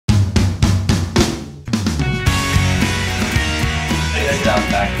ended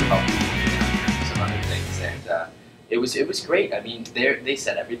up back to helping some other things, and it was great. I mean, they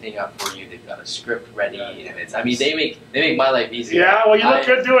set everything up for you. They've got a script ready, and it's. I mean, they make my life easy. Yeah, well, you look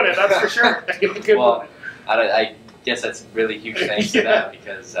good doing it. That's for sure. You look good well, doing it. I guess that's really huge thanks to them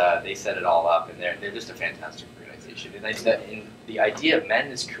because they set it all up, and they're just a fantastic organization. And the idea of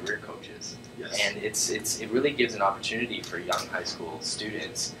men as career coaches, and it really gives an opportunity for young high school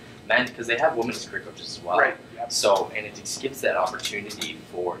students, men, because they have women as career coaches as well. Right. Yep. So, and it just gives that opportunity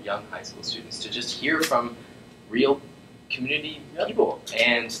for young high school students to just hear from real community people,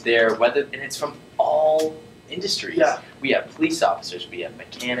 and it's from all industries. Yeah. We have police officers, we have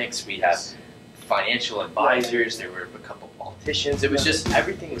mechanics, we have financial advisors, there were a couple politicians. It was just,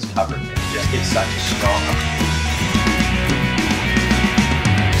 everything was covered, and it just gives such a strong opportunity